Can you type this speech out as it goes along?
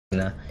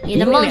你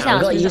的梦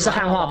想是一个是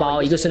汉化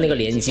包，一个是那个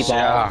联机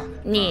包。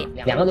你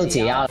2个都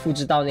解压了，复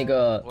制到那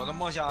个。我的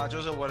梦想就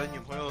是我的女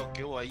朋友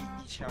给我1000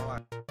万。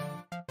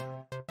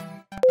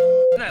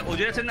真的，我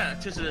觉得真的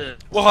就是，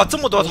我靠，这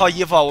么多套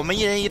衣服，我们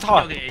一人一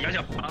套。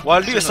我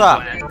绿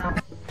色。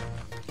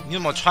你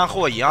怎么穿和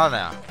我一样的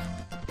呀？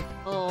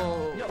哦。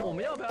我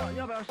们要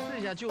不要试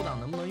一下旧档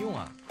能不能用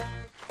啊？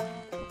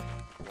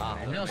啊，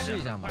我们要试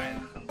一下嘛。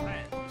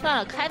算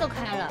了，开都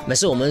开了。没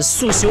事，我们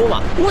速修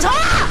嘛。我操！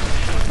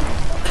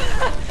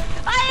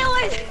哎呦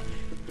喂！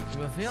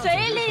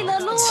谁领的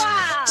路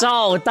啊？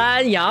赵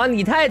丹阳，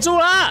你太重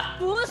了！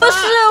不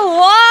是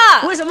我。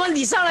为什么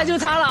你上来就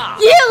他了？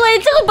因为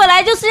这个本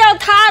来就是要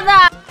他的。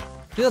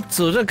要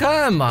走这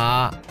干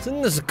嘛？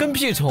真的是跟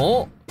屁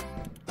虫。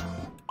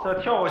这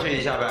跳过去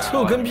一下呗。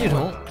臭跟屁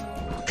虫。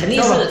肯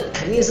定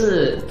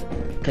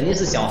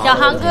是小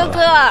航哥哥。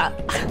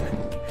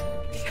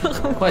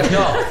快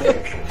跳！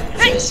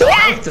小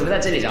航怎么在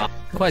这里着？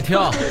快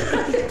跳！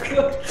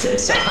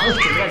小航怎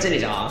么在这里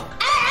着？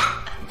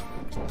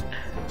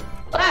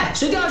哎，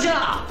谁掉下去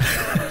了？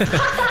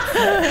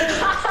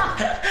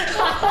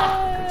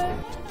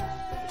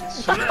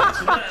除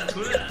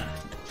了，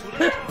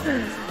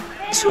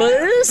蠢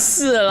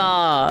死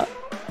了！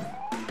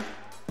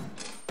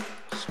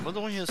什么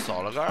东西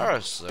少了个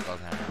20？刚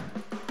才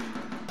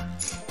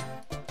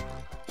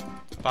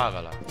bug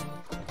了。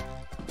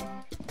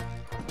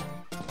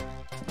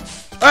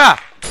哎！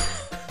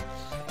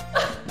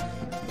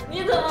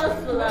你怎么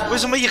死的？为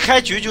什么一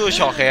开局就有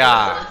小黑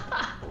啊？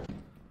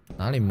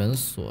哪里门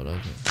锁了？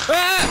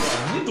哎，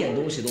一点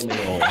东西都没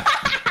有，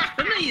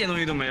真的一点东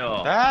西都没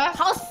有。哎，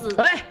好死！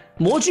哎，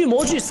模具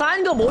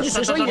3个模具，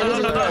谁说一点东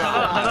西都没有？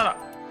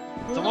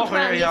怎么回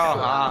事呀？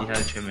啊！一下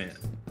子全没了。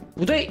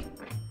不对，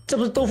这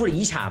不是豆腐的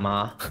遗产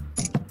吗？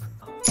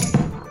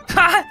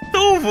哈，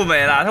豆腐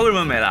没了，他为什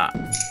么没了？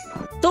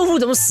豆腐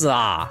怎么死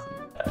啊？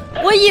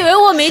我以为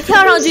我没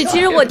跳上去，其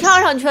实我跳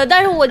上去了，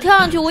但是我跳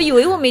上去，我以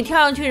为我没跳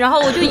上去，然后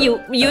我就以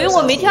为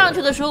我没跳上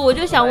去的时候，我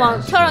就想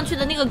往跳上去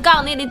的那个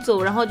杠那里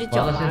走，然后就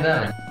狡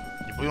辩。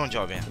你不用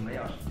狡辩，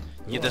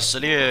你的实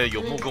力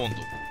有目共睹。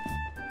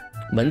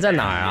门在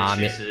哪儿啊？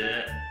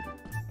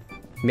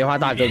棉花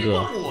大哥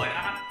哥，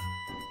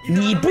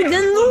你不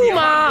认路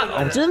吗？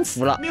我真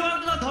服了。棉花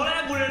哥从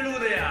来不认路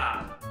的呀。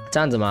这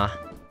样子吗？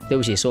对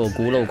不起，是我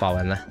孤陋寡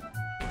闻了。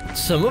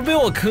什么被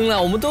我坑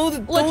了？我们都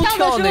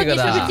跳那个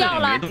的。我跳的时候你是不是叫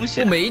了？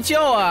我没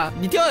叫啊，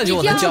你掉下去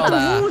我才叫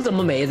的。你怎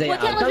么没这样？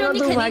我跳的时候你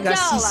肯定叫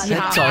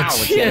了。找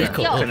借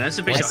口，可能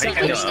是被小黑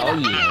干掉了。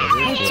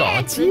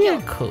找借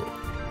口，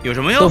有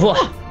什么用？豆腐，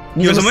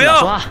有什么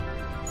用？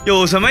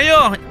有什么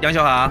用？杨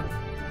小航，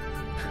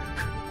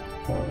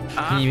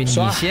你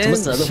先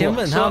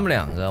问他们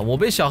2个，我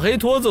被小黑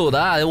拖走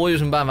的，我有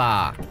什么办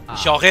法？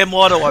小黑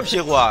摸着我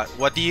屁股，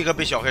我第一个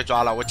被小黑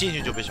抓了，我进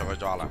去就被小黑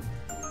抓了。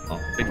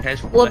被开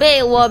除。我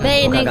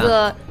被那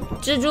个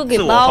蜘蛛给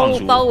包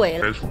围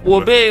了。我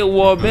被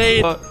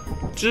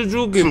蜘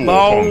蛛给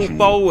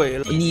包围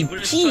了。你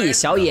屁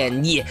小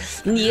眼，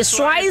你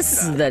摔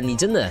死的，你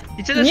真的。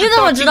你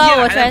怎么知道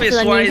我摔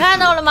死的？你看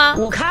到了吗？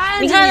我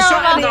看你看到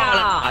了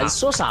吗？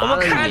说啥？我们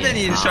看着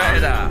你摔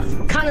的，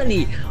看着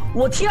你，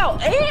我跳，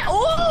哎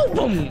哦，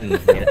嘣！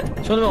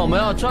兄弟们，我们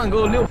要赚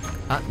够6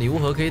啊！礼物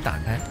盒可以打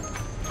开。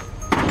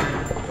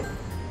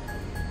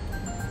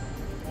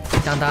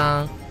当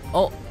当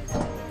哦。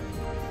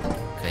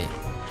可以。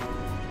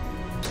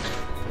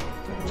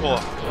哦，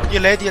地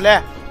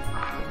雷！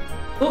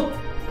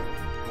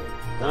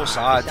哦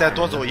啥？再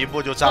多走一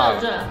步就炸了。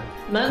这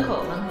门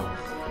口。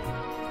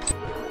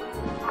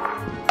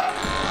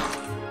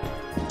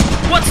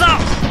我操！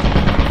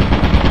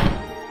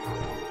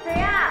谁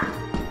呀？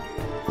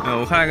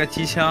我看了个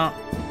机枪。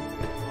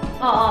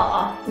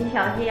哦，你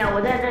小心啊！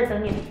我在这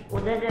等你，我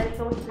在这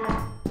收尸。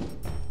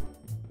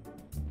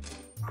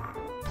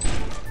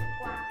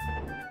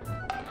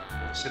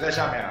谁在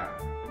下面啊？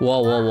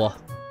我，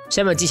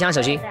下面有机枪，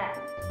小心！机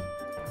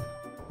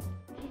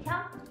枪！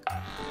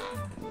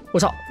我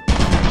操！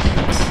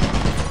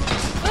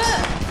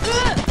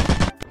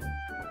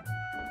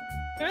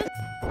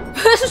不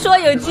是说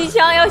有机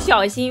枪要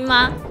小心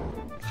吗？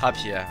哈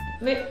皮，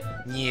没，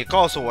你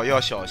告诉我要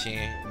小心，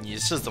你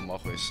是怎么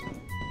回事？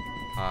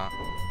啊，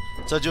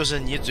这就是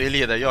你嘴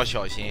里的要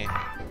小心。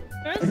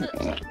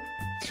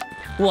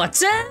我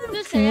真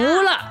服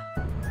了。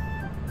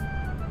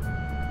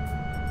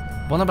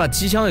帮他把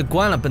机枪给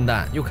关了，笨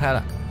蛋，又开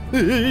了。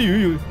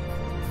呦！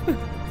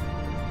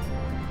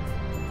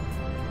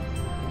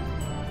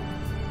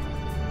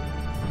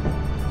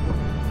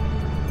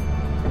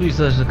绿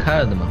色是开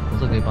了的嘛，红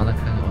色可以帮他开，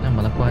我想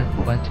把它关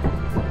起来。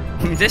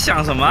你在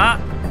想什么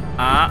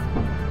啊？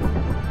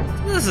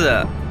真的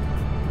是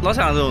老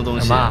想这种东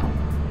西，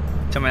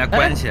想把它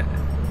关起来。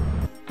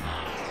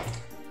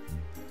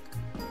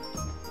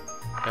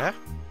哎，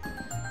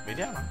没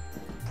电了，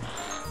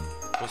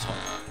我操！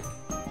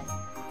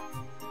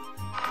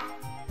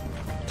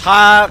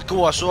他跟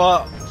我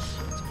说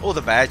欧的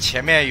白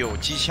前面有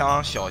机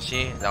枪，小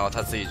心，然后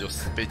他自己就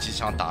被机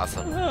枪打死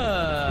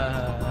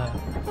了。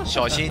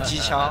小心机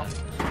枪，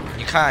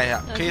你看一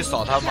下，可以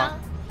扫他吗？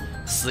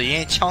死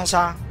因枪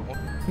杀。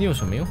你有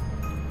什么用？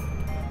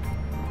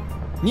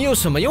你有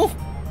什么用？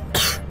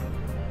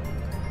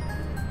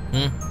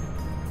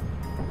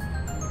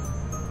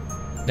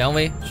梁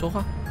威说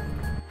话。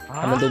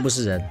他们都不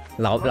是人，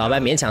老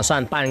白勉强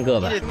算半个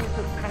吧。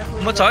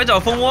我们找一找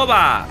蜂窝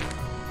吧。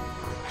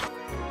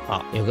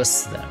好，有个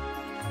死的，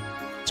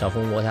找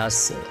蜂窝他要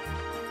死了。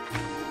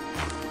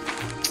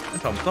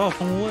找不到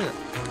蜂窝呀。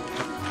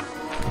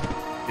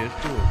结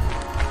束。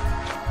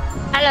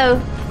Hello。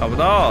找不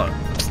到，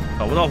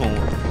找不到蜂窝。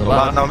走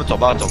吧，那我们走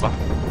吧，走吧。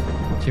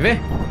起飞。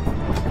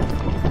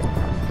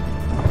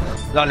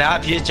让凉哈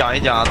皮讲一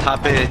讲他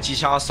被机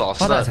枪扫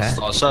射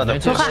的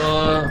故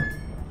事。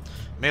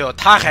没有，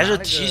他还是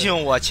提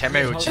醒我前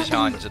面有机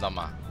枪，你知道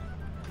吗？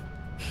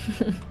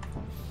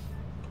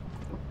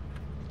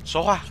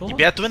说话，你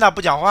别蹲那不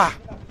讲话。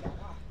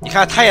你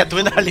看他也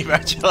蹲那里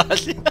面去了。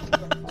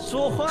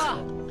说话。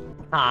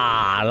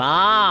卡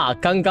了，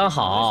刚刚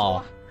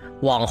好，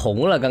网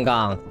红了，刚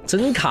刚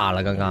真卡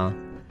了，刚刚。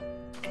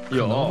可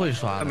能会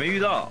刷，还没遇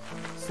到。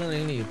森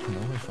林里可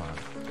能会刷。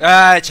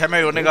哎，前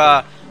面有那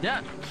个。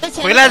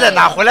回来再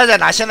拿，回来再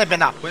拿，现在别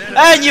拿。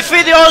哎，你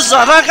非得要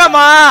惹他干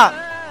嘛？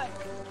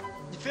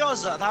你非要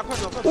惹他，快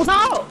走快走！我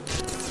操！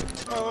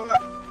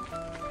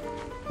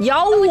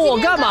咬我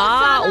干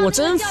嘛？我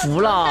真服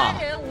了。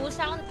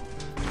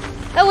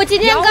哎，我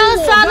今天刚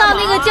刷到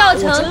那个教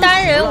程，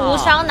单人无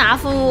伤拿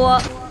蜂窝。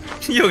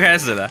又开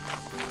始了。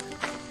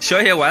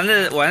小野玩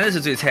的是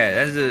最菜，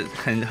但是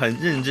很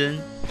认真，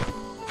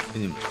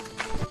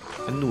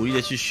很努力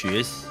的去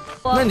学习。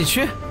那你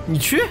去，你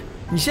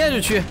现在就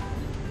去。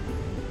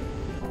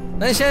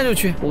那你现在就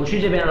去，我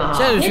去这边了。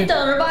现在就去。你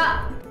等着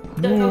吧，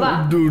等着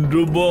吧，等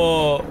着吧，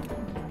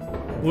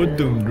我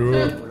等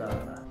着。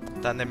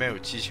但那边有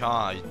机枪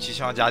啊，机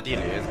枪加地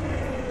雷，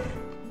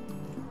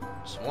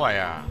什么玩意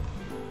儿？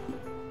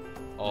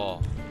哦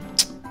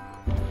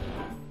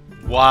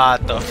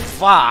 ，What the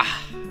fuck！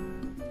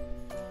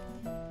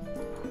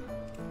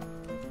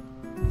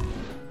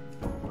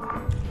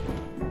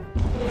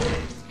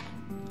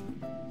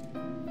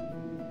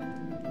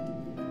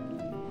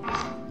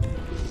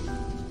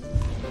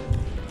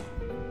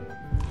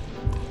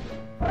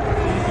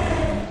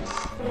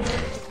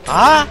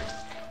 啊？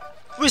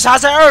为啥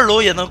在2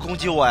楼也能攻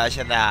击我呀？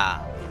现在？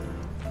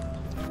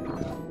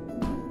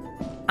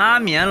阿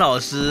棉老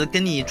师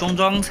跟你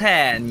装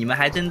菜，你们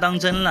还真当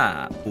真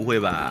了？不会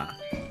吧？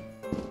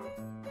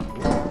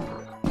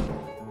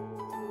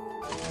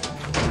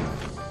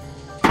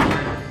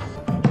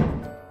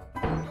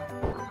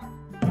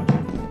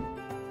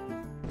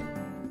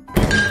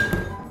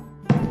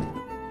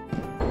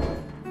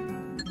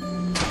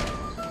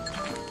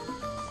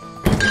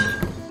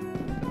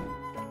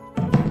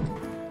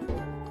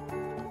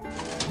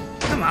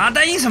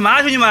担心什么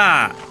啊，兄弟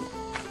们？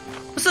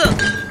不是，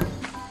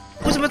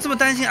为什么这么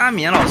担心阿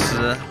棉老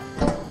师？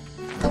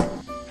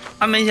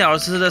阿棉老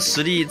师的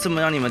实力这么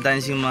让你们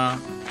担心吗？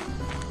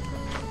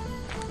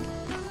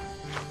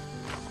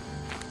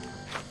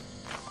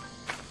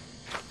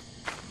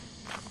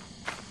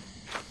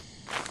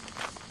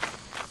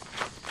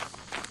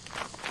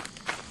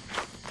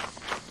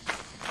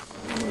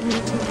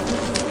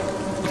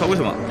我操，为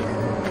什么？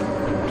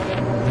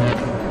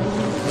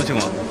什么情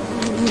况？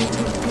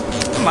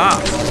干嘛？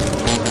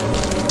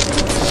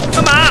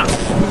干嘛？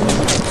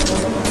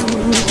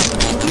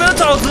怎么有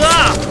沼泽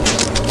啊？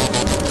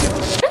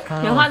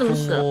棉花怎么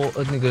死？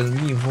那个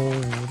蜜蜂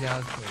无家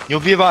可。牛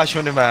逼吧，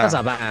兄弟们！那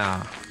咋办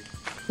啊？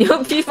牛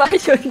逼吧，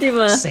兄弟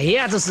们！谁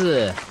呀？这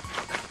是？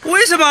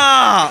为什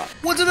么？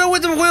我这边为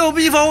什么会有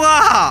蜜蜂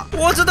啊？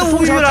我真的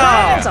无语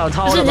了。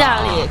不是家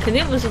里，肯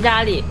定不是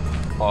家里。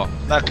哦，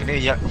那肯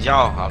定杨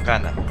小航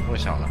干的，不用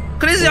想了。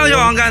肯定是杨小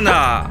航干的。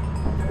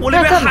我那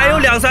边还有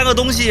2、3个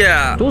东西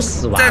都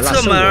死完了，在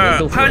侧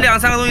门，还有2、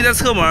3个东西在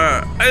侧门。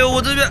哎呦，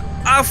我这边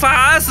啊，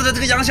烦死了！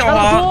这个杨小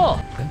航。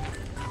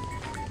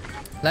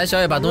来，小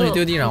野把东西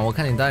丢地上，我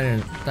看你单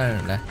人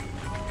来。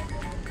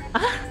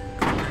啊？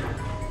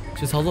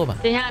去操作吧。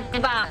等一下，你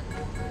把。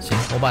行，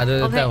我把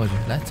这带回去，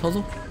来操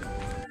作。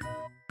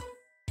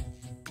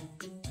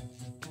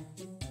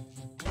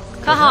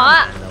看好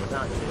啊！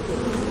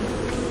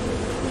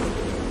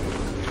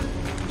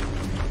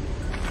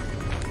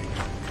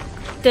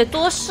得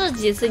多试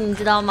几次，你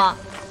知道吗？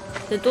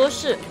得多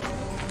试。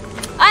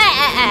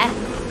哎，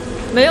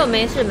没有，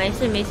没事，没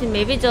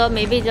被遮，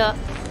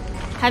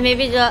还没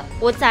被遮。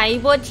我攒一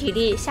波体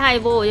力，下一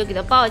波我就给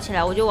他抱起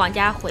来，我就往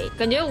家回。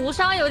感觉无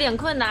伤有点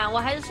困难，我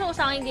还是受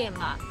伤一点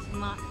吧，行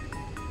吗？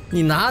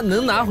你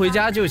能拿回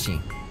家就行。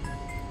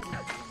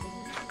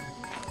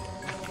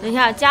等一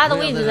下，家的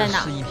位置在哪？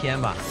是1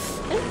天吧。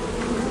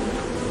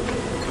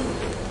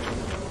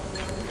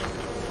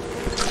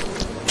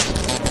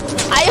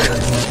哎呦！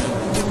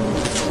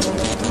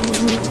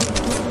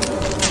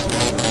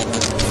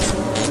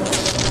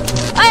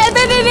哎，别！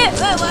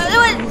我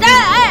哎！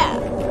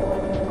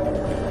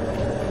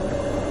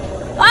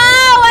啊，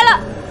完了！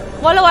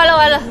完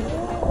了！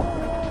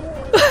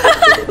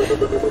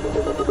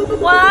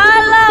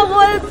我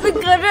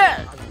搁这。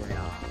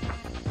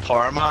好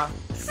玩吗？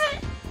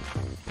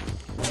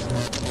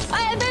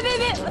哎，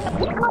别！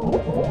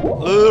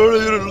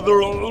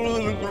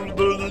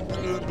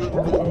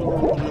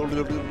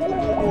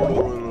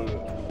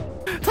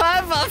他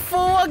还把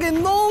蜂窝给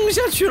弄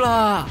下去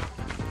了，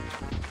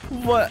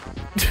我，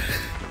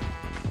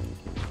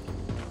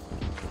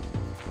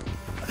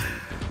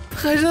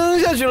他还扔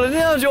下去了，扔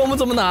下去我们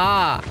怎么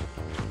拿？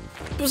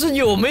不是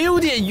有没有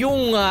点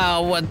用啊？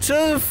我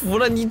真服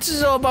了，你至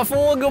少把蜂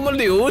窝给我们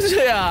留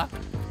着呀，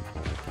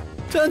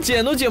这样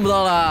捡都捡不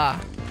到了。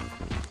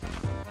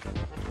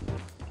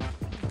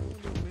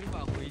没法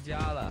回家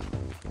了。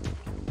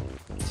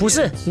不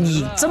是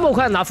你这么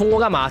快拿蜂窝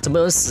干嘛？怎么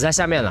有人死在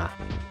下面了？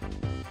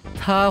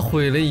他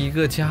毁了一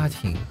个家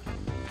庭，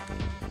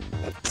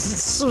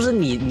是不是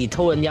你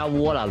偷人家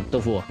窝了，豆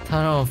腐？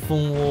他让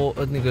蜂窝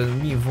那个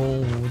蜜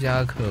蜂无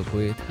家可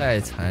归，太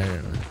残忍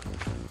了。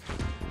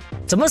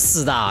怎么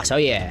死的啊，小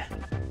野？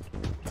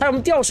他怎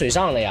么掉水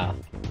上了呀？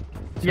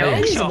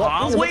小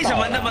黄为什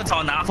么那么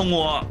早拿蜂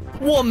窝？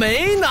我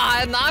没拿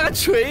呀，拿个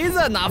锤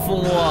子拿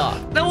蜂窝。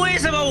那为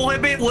什么我会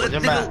被我那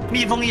个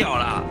蜜蜂咬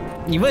了？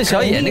你问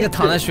小野那个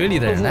躺在水里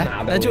的人，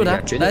来救他，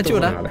来救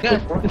他！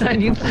他已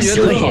经自觉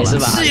小野是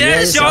吧？是原来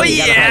是小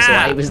野，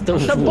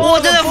我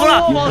真的服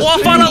了，我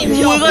放了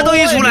5个东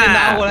西出来，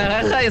拿过来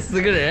还害死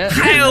个人，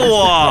害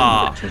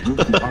我！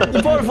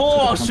你抱着蜂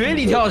窝往水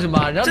里跳是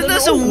吗？然后真的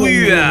是无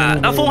语，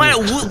然后蜂还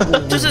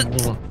就是，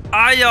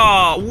哎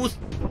呀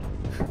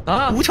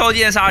无条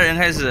件杀人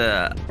开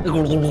始。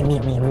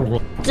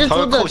蜘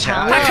蛛的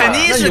长，他肯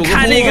定是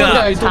看那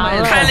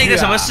个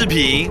什么视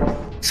频。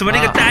什么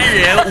那个单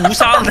人无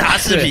伤拿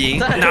视频，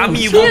拿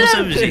蜜蜂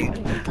视频，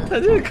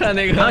他就是看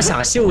那个，他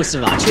想秀是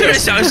吧？就是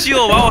想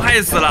秀，把我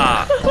害死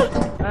了。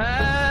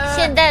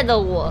现在的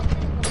我，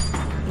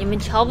你们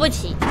瞧不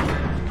起；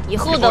以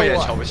后的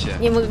我，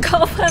你们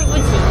高攀不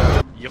起；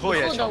以后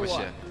也瞧不起，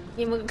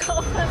你们高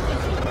攀不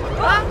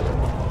起。啊？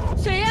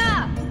谁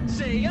呀？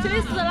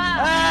谁死了？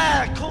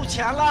哎，扣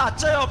钱了，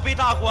这要背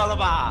大锅了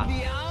吧？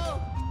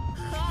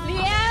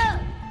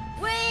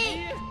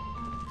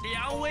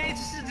梁威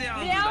是这样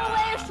子的。梁威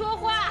说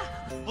话。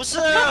不是，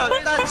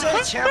但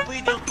这钱不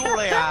一定够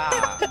了呀。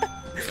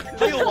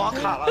他又网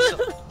卡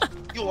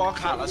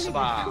了是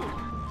吧？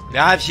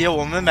凉哈皮，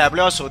我们买不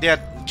了手电，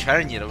全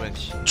是你的问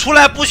题。出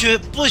来不许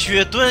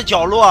蹲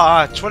角落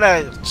啊！出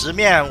来直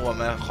面我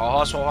们，好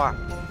好说话。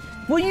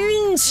我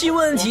运气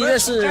问题这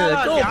是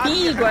跟我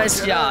屁关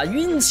系啊！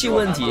运气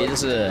问题就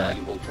是。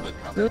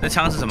那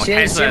枪是什么？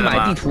先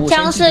买地图。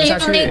枪是用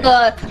那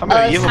个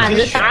铲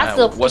子打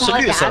死我是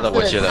绿色的，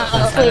我记得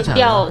会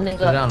掉那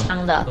个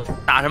枪的。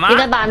打什么？给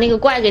他把那个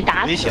怪给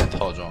打死。危险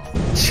套装。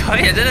小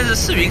野真的是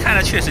视频看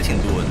的确实挺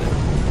多的，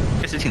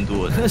确实挺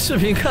多的。视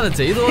频看的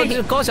贼多，就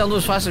是高强度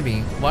刷视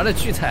频，玩的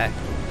巨菜。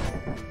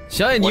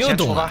小野你又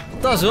懂了，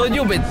到时候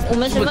又被我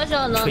们什么时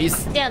候能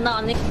见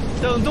到那？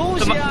等东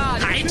西啊！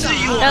还至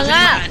于我？等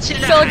啊！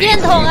手电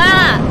筒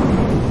啊！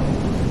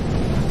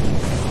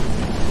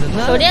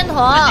手电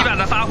筒，基本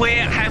的发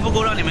挥还不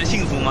够让你们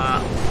幸福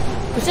吗？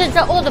不是，这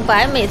欧的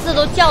白每次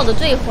都叫的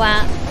最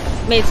欢，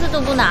每次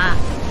都不拿，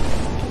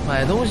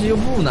买东西又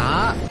不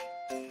拿。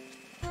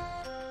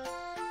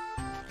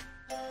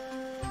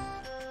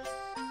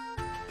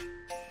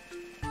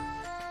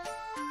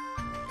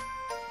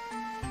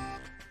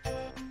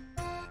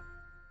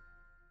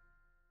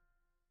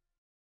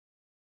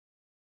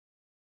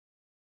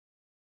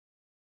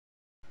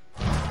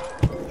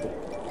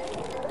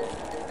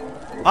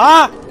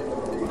啊！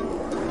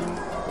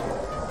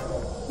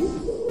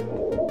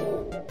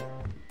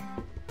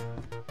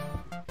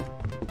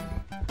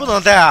不能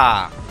带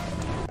啊！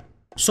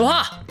说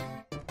话。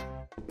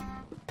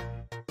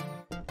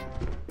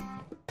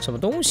什么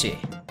东西？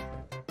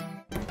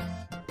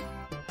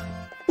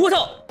我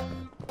操！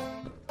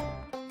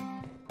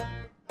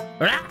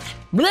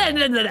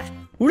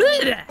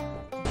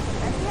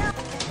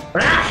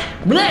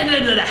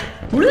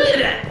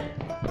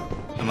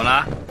怎么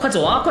了？快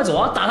走啊！快走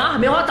啊！打他！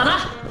棉花打他！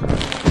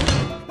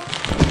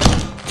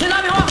追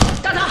他！棉花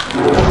干他！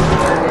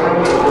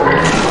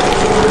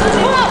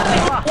完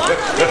了！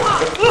棉花！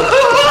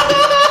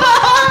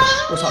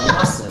我操！棉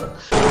花死了！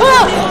棉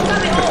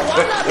花！完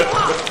了！棉花！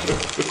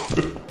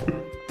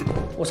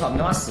我操！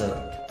棉花死了！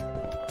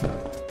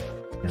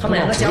他们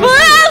两个僵尸！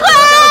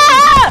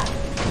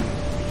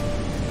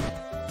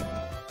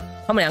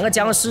他们两个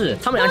僵尸！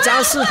他们两个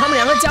僵尸！他们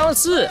两个僵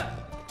尸！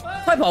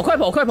快跑！快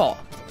跑！快跑！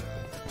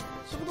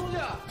什么东西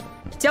啊？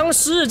僵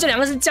尸！这两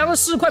个是僵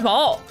尸！快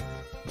跑！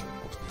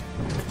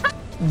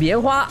棉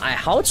花，哎，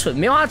好蠢！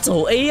棉花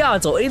走 A 啊，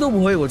走 A 都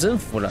不会，我真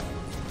服了。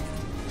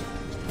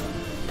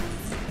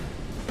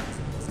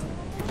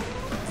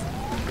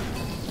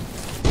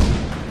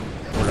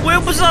我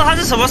又不知道他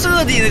是什么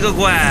设定，那个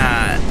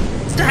怪，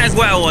这还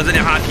怪我这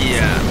凉哈皮，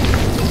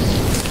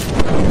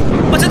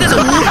我真的是无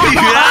语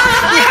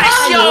啊！你还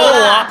笑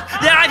我，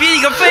凉哈皮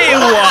你个废物，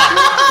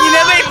你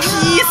能被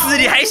劈死，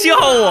你还笑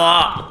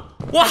我，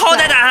我好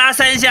歹打他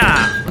3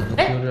下。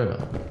就这个。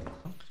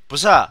不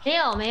是，没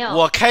有。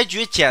我开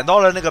局捡到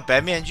了那个白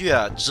面具，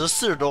值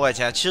40多块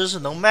钱，其实是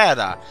能卖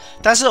的。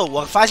但是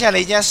我发现了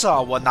一件事啊，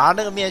我拿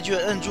那个面具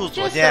摁住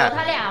左键，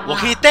我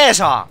可以戴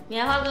上。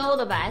棉花跟欧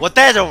的白。我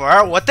戴着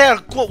玩，我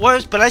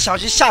本来想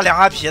去下凉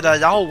哈皮的，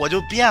然后我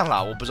就变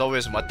了，我不知道为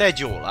什么戴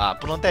久了，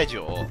不能戴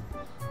久。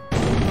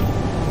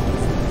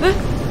哎，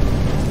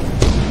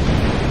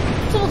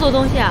这么多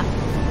东西啊！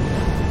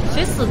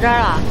谁死这儿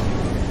了？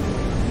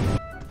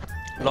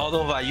老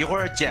豆腐，一会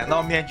儿捡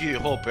到面具以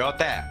后不要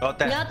戴，不要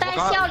戴。你要戴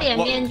笑脸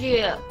面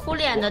具，哭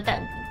脸的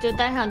戴就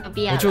戴上就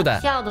变了。我就戴，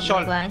笑的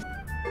没关系。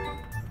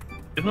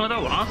有朋友在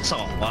网上找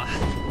啊，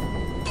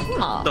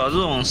好找这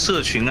种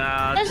社群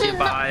啊、贴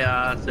吧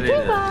呀之类的。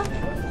对吧？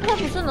那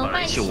不是能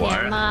卖钱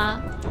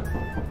吗？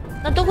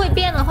那都会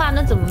变的话，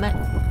那怎么卖？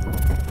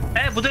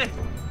哎，不对，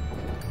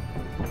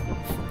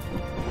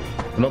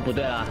怎么不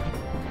对啊？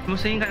怎么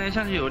声音感觉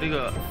像是有这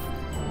个？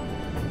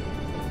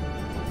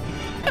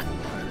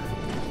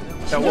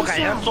我感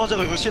觉做这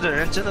个游戏的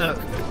人真的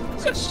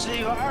是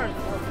一个二。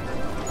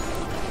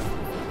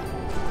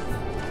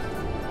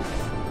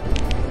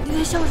你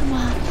在笑什么？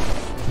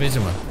没什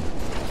么，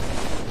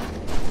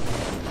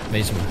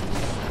没什么。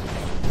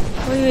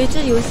我以为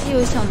这游戏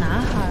有小男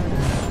孩呢。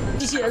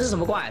机器人是什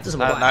么怪？这什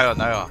么怪？哪有？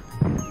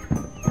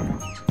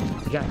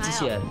你看机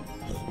器人。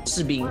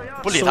士兵，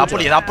不理他，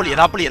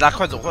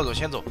快走，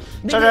先走。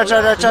这。OK。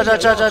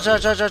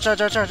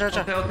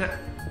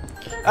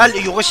哎，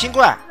有个新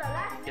怪。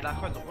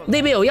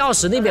那边有钥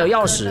匙，OK。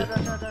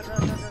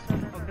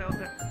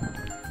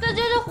这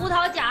就是胡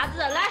桃夹子，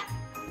来。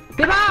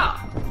别怕！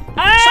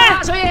哎，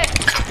小野。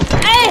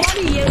哎，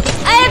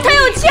他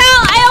有枪！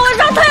哎呀，我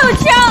操，他有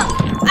枪！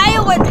哎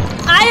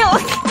呦。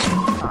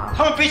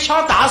他们被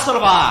枪打死了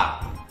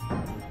吧？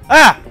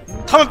哎，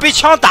他们被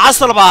枪打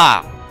死了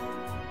吧？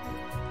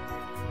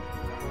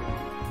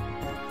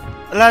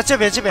来这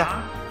边，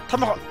他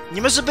们好，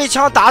你们是被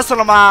枪打死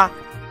了吗？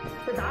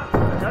被打死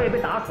了，小野被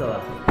打死了。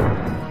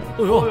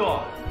哎呦，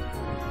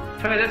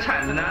小野在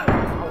铲子呢。打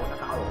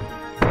我！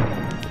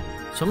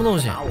什么东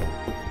西？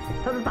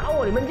他是打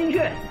我，你们进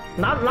去，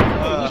拿手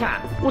一铲。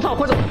我操，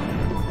快走！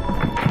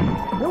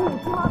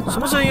什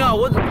么声音啊？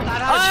我打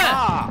他的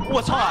枪！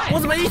我操！我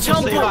怎么一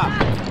枪崩？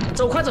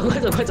走，快走！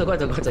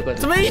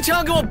怎么一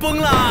枪给我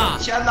崩了？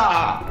天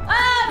哪！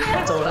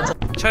走了。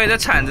小野在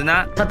铲子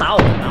呢。他打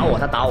我！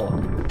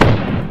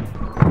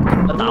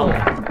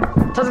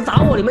他是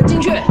打我！你们进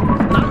去，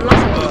拿手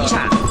一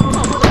铲。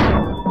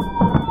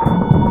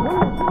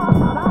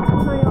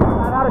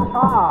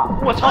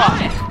我操！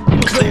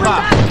死一个！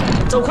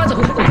走，快走！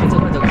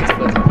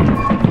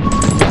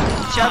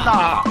天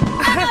哪！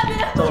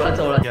走了。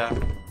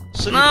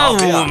那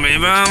我没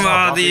办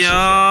法的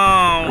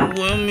呀，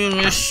我又没有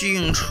人吸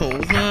引仇恨。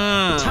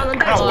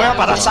我要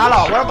把他杀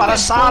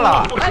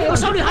了！哎，有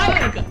小女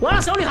孩！完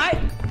了，小女孩！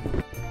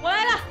我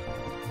来了。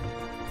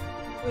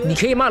你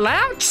可以吗？来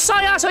啊，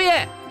上呀，小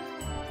野！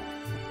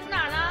在哪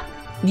呢？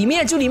里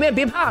面，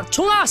别怕，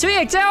冲啊，小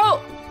野，加油！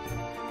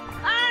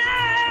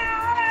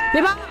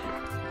别怕，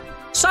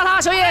杀他，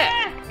小野！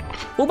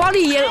我帮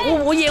你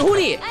我掩护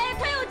你。哎，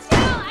他有枪！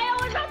哎呀，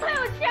我操，他有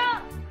枪！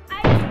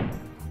哎，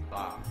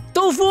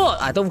豆腐，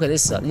哎，豆腐肯定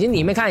死了。你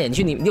里面看一眼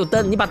去，你有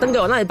灯，你把灯给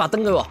我，那你把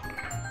灯给我，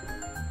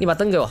没看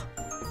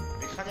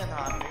见他，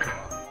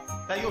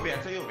没有，在右边，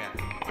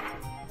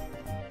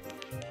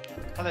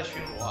他在巡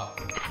逻。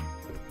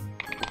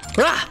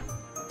啊，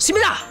西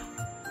边的，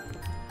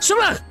兄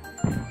弟，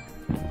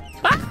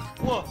啊！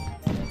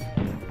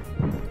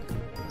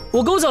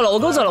我勾走了。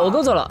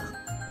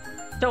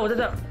在我在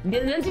这，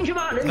人进去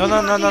吧，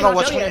那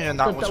我冲进去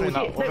拿，我勾着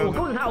他。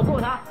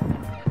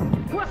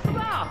我死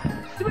了，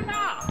西边的，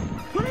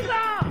有那个，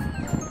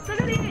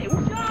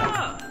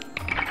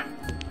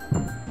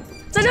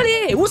在这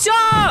里，无效，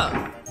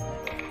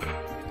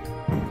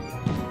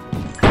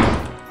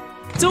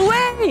走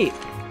位，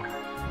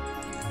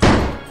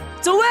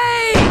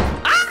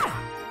啊！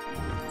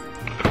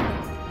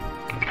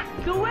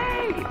走位。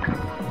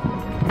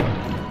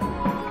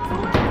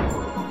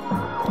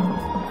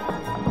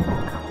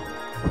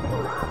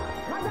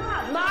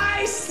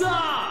Nice！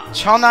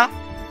 枪呢？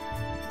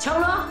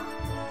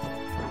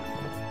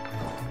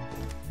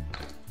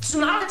只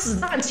拿了子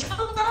弹，枪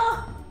呢？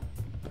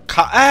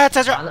哎，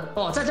在这。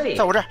哦，在这里，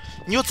在我这儿。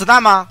你有子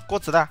弹吗？给我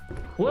子弹。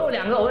我有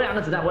两个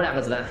子弹。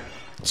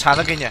铲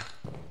子给你。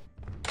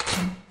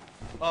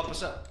不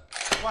是，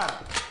换了。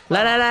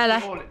来，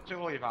最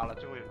后一发了。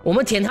我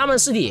们舔他们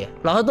尸体，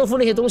老和豆腐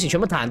那些东西全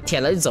部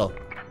舔了就走。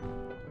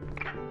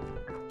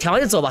舔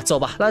完就走吧，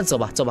那就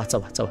走，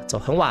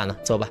很晚了，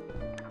走吧。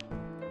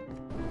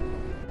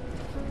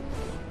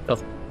走。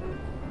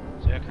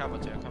直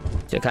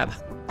接开吧。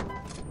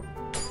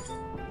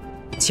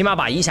起码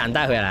把遗产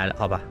带回来了，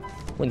好吧？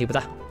问题不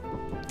大。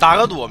打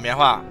个赌，棉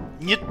花，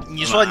你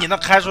说你能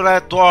开出来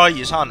多少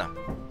以上的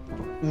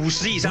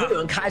？50以上。有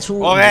人开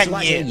出？OK， 50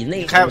块钱以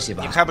内你开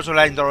不出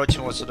来，你到时候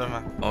请我吃顿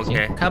饭。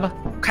OK， 开吧。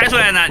开出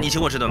来呢，你请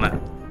我吃顿饭。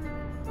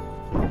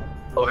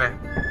 OK，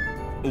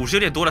 50有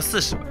点多了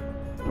，40吧。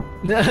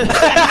我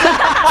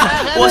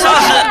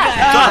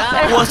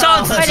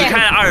上次只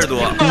开了20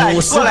多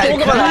50多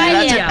个拍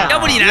呀！要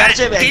不你来，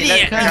给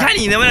你，你看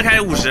你能不能开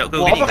50？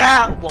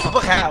我不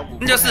开，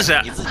那就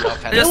40，你自己要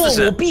开。那就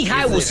40，我必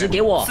开50，给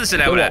我40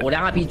来不来？我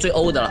凉哈皮最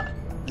欧的了。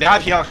凉哈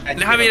皮要开，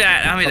凉哈皮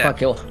来，快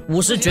给我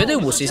50，绝对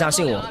50，相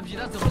信我。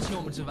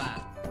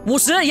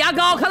50牙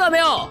膏看到没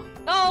有？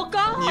哦，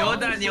刚牛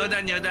的。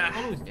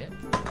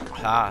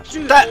啊！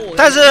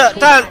但是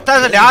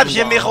凉哈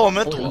皮没和我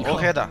们赌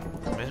 ，OK 的，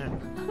没事。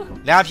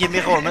凉哈皮没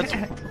和我们赌。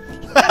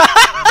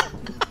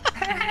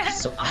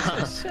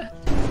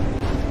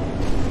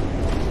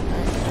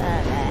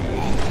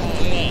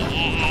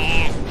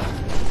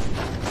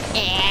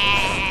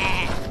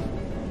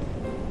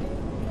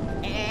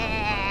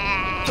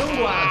真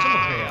管这么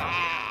黑啊？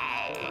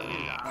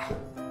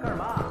干什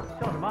么？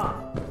笑什么？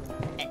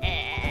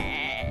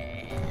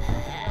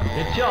别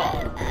叫！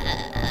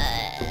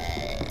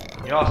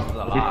你要死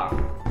了，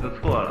知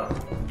错了。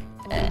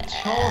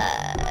敲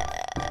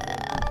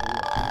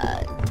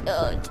救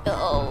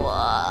我！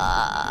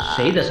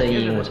谁的声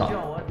音？我操！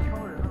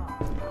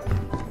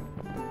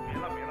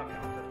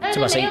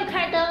这把声音没有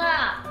开灯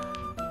啊？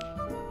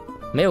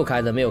没有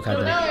开灯。有没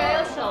有人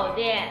有手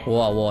电？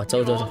我走。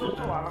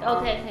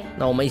OK。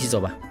那我们一起走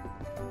吧。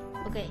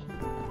 OK。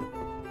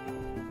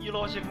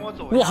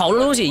哇，好多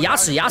东西，牙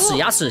齿，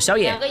小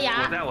野2个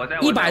牙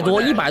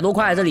，100多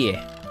块这里，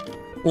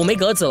我没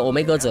格子了。我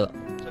来，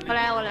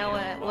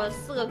我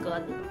4个格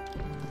子。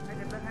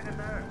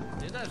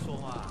谁在说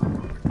话？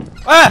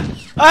哎！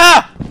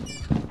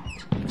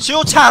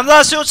修铲子！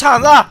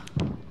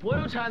我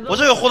有铲子。我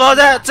这有胡桃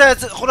在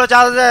胡桃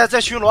夹子在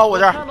巡逻，我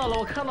这儿。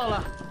我看到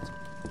了。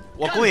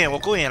我勾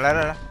引，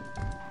来。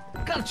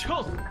干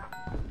敲死！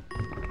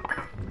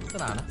在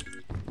哪呢？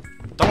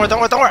等会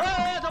儿。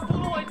哎，他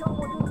崩了我一枪，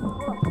我就死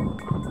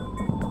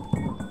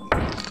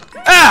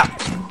了。哎，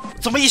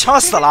怎么一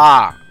枪死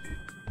了？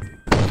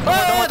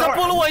哎，他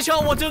崩了我一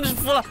枪，我真是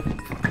服了。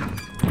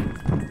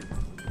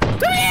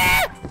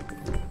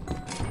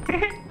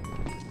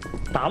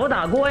打不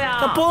打过呀？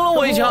他崩了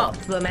我一枪，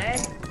死没？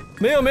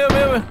没有。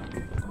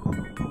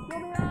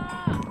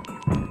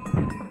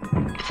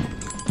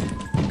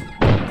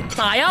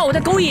打呀！我在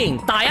勾引，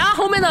打呀！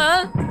后面的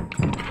人。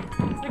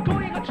你勾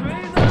引个锤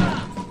子！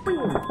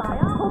打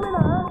呀！后面的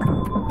人。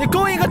你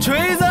勾引个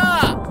锤子！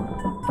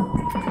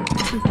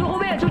就后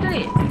面，就这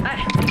里。哎，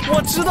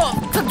我知道，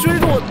他追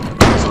着我。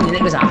是你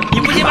那个啥？你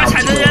不行，把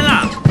铲子扔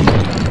了。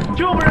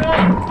救不人！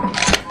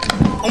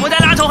我们在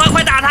拉头环，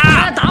快打他！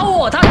他在打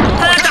我，他在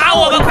打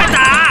我们，快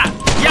打！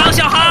杨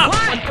小航。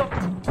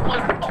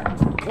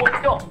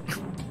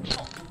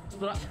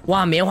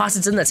哇，棉花是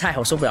真的菜，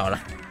我受不了了，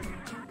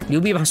牛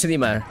逼吧兄弟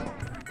们！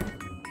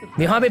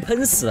棉花被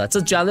喷死了，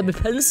这居然都被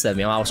喷死了，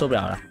棉花我受不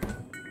了了，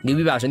牛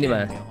逼吧兄弟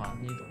们！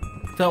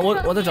对，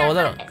我在找，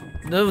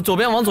左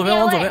边，往左边。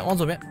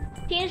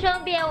听声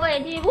辨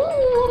位，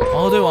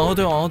往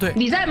后退。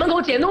你在门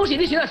口捡东西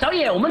就行了，小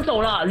野，我们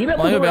走了，里面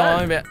往右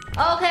边。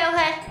OK。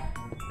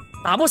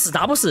打不死，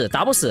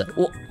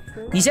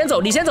你先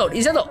走，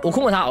我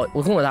控过他，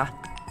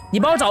你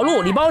帮我找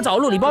路。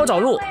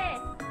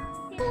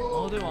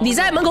你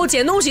在门口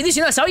捡东西就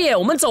行了，小野，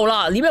我们走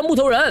了，里面有木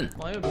头人。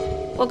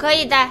我可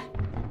以带，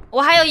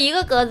我还有1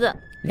个格子。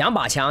2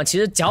把枪，其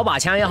实脚把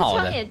枪也好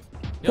的，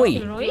会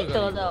挺容易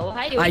得的。我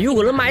还有。哎，如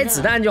果能买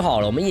子弹就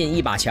好了，我们一人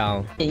1把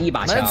枪，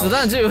买子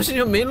弹这游戏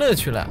就没乐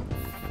趣了。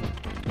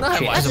那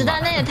还玩什么？子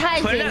弹那也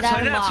太简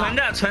单了。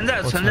存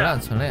着。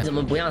你怎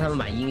么不让他们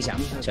买音响，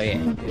小野？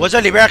我这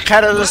里边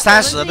开的是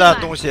30的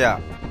东西。哎，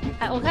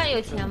我看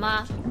有钱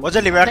吗？我这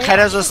里边开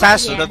的是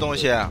30的东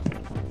西。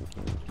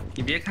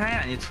你别开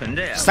呀，你存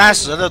着呀。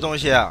30的东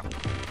西。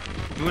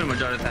你为什么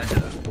知道是30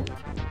的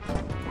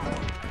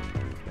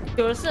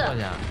？94，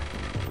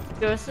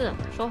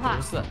说话。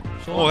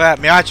OK，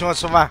棉花请我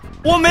吃饭。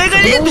我没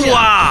跟你赌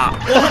啊，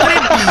我和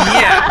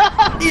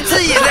你比，你自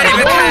己在里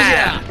面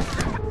开。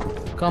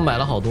刚买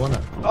了好多呢。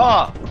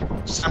哦，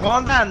闪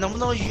光弹能不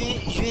能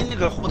晕那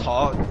个胡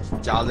桃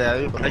夹子呀？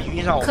把它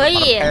晕上，可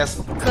以。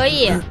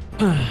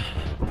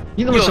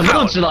你怎么什么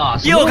都知道啊？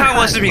又看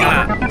过视频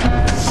了。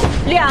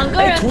 2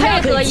个人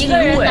配合，1个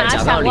人拿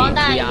闪光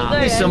弹，1个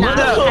人拿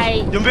开。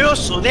有没有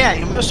手电？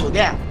有没有手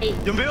电？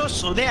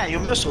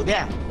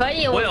可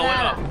以，我有。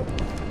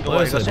给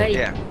我一个手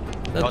电。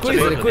那柜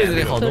子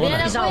里好多呢。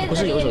地上不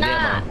是有手电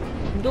吗？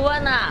很多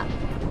呢。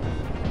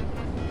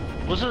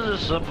不是日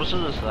食。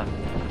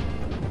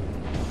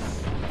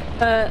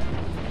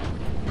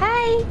嗨。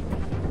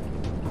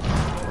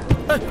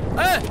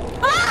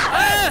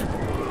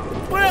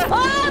不是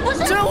不是，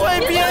真会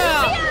变啊！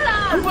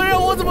不是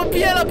我怎么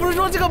变了？不是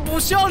说这个不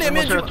笑脸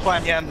面具，突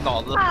然间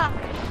脑子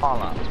胖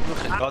了，是不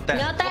是很高戴？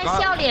你要戴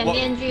笑脸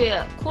面具，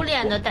哭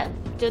脸的戴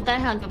就戴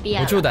上就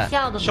变了，我就戴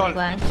笑的没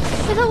关系。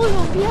可他为什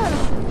么变了？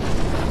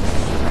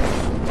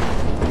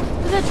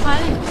他在船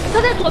里，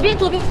他在左边。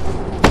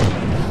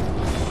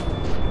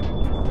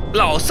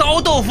老骚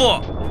豆腐。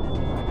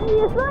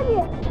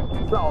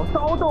老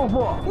骚豆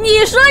腐。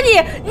你说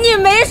你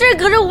没事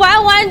搁这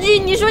玩玩具，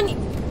你说你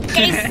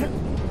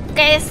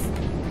该死。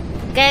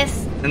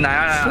哪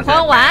呀？喜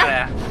欢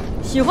玩，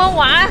喜欢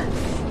玩，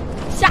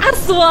吓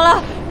死我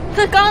了！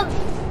这刚，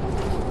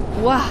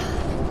哇，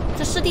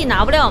这尸体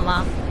拿不了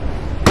吗？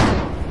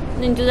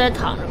那你就在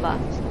躺着吧。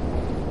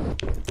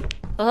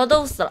老头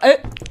豆死了，哎，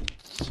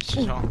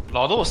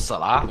老豆死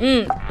了。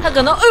嗯，他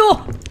可能，哎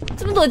呦，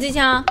这么多机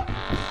枪啊！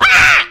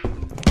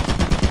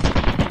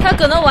他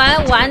可能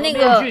玩那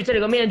个，这里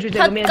有个面具，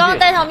他刚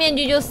戴上面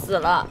具就死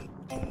了。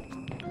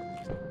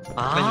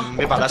啊？那你们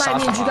没把他杀死？戴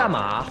面具干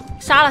嘛？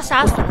杀死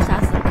了，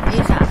没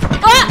杀。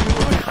啊！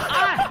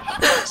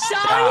小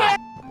野，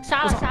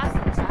杀死了。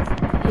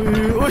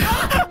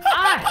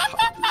哎，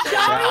小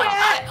野，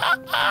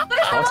为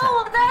什么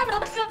我在能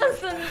射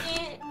死你？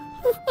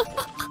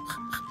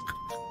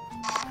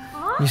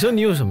你说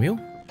你有什么用？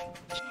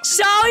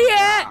小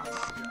野，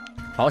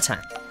好惨。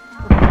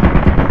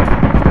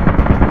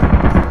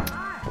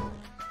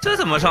这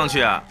怎么上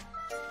去啊？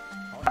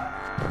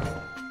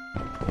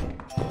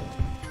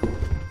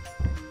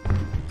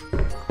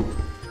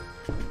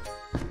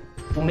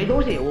我没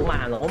东西，我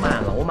满了。我为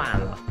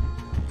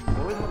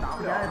什么拿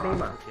不了？背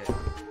嘛。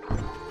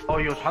哦，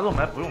有传送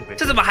门不用背。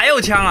这怎么还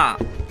有枪啊？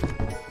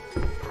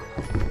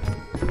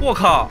我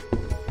靠！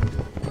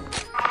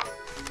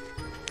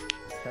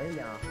小心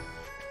点啊！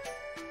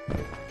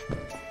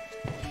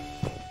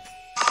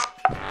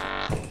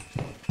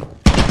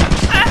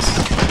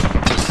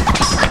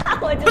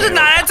不是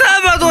哪来这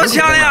么多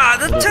枪呀？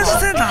这是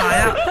在哪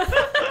呀？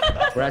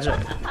不在这。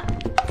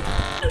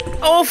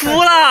我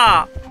服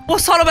了！我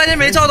烧了半天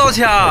没找到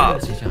枪。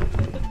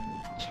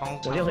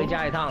我就回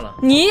家一趟了。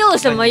你有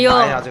什么用？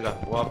拿一下这个，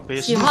我背。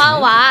喜欢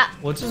玩。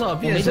我至少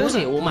没东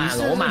西，我满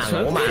了。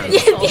你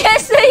变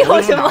身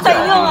有什么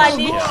用啊？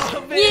你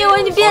以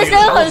为你变身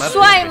很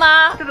帅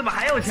吗？这怎么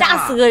还有枪？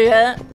吓死个人！